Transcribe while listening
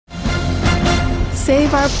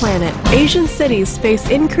Save our planet. Asian cities face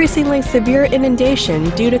increasingly severe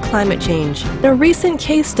inundation due to climate change. A recent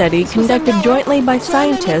case study conducted jointly by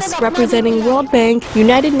scientists representing World Bank,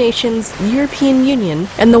 United Nations, European Union,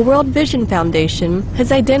 and the World Vision Foundation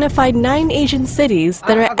has identified 9 Asian cities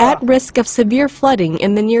that are at risk of severe flooding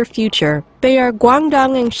in the near future. They are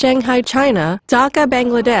Guangdong and Shanghai, China, Dhaka,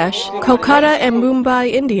 Bangladesh, Kolkata and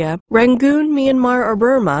Mumbai, India, Rangoon, Myanmar or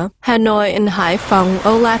Burma, Ha Noi and Hai Phong,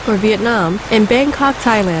 Olac or Vietnam, and Bangkok,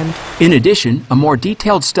 Thailand. In addition, a more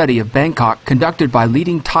detailed study of Bangkok conducted by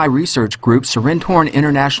leading Thai research group Sirindhorn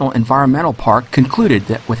International Environmental Park concluded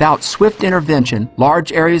that without swift intervention,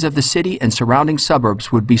 large areas of the city and surrounding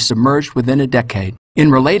suburbs would be submerged within a decade. In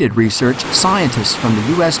related research, scientists from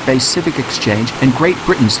the US-based Civic Exchange and Great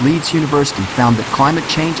Britain's Leeds University found that climate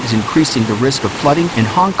change is increasing the risk of flooding in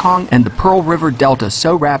Hong Kong and the Pearl River Delta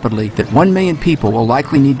so rapidly that 1 million people will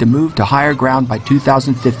likely need to move to higher ground by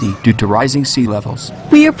 2050 due to rising sea levels.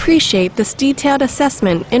 We appreciate this detailed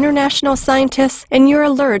assessment, international scientists, and your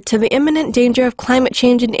alert to the imminent danger of climate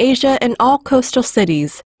change in Asia and all coastal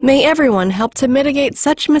cities. May everyone help to mitigate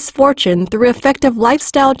such misfortune through effective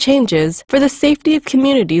lifestyle changes for the safety of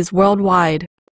communities worldwide.